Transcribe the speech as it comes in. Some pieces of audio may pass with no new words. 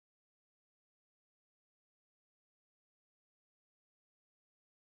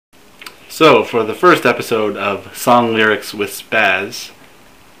So, for the first episode of Song Lyrics with SpaZ,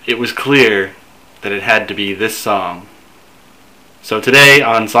 it was clear that it had to be this song. So today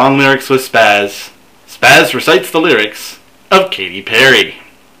on Song Lyrics with SpaZ, SpaZ recites the lyrics of Katy Perry.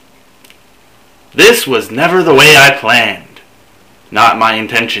 This was never the way I planned, not my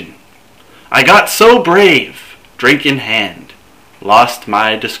intention. I got so brave, drink in hand, lost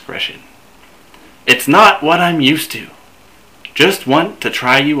my discretion. It's not what I'm used to, just want to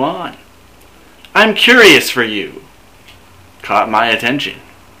try you on. I'm curious for you, caught my attention.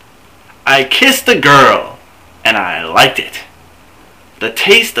 I kissed a girl, and I liked it. The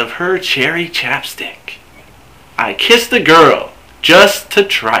taste of her cherry chapstick. I kissed a girl just to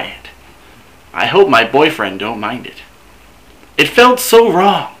try it. I hope my boyfriend don't mind it. It felt so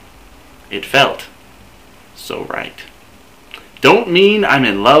wrong. It felt so right. Don't mean I'm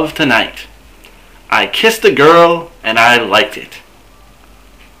in love tonight. I kissed a girl, and I liked it.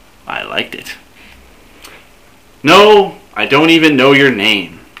 I liked it. No, I don't even know your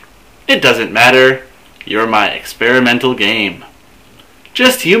name. It doesn't matter. You're my experimental game.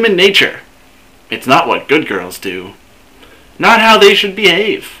 Just human nature. It's not what good girls do. Not how they should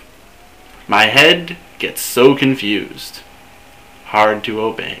behave. My head gets so confused. Hard to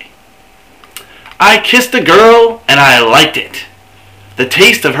obey. I kissed a girl and I liked it. The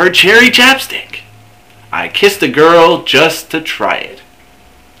taste of her cherry chapstick. I kissed a girl just to try it.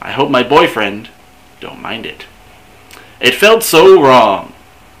 I hope my boyfriend don't mind it. It felt so wrong.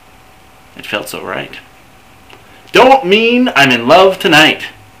 It felt so right. Don't mean I'm in love tonight.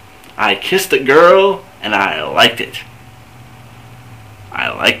 I kissed a girl and I liked it. I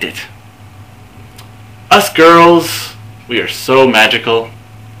liked it. Us girls, we are so magical.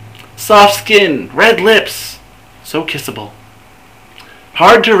 Soft skin, red lips, so kissable.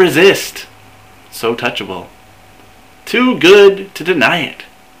 Hard to resist, so touchable. Too good to deny it.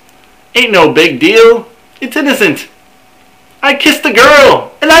 Ain't no big deal, it's innocent. I kissed a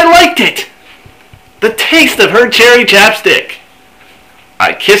girl, and I liked it. The taste of her cherry chapstick.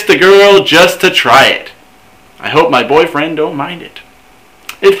 I kissed a girl just to try it. I hope my boyfriend don't mind it.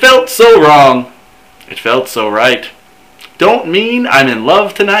 It felt so wrong. It felt so right. Don't mean I'm in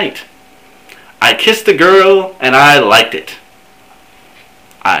love tonight. I kissed a girl, and I liked it.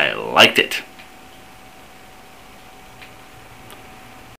 I liked it.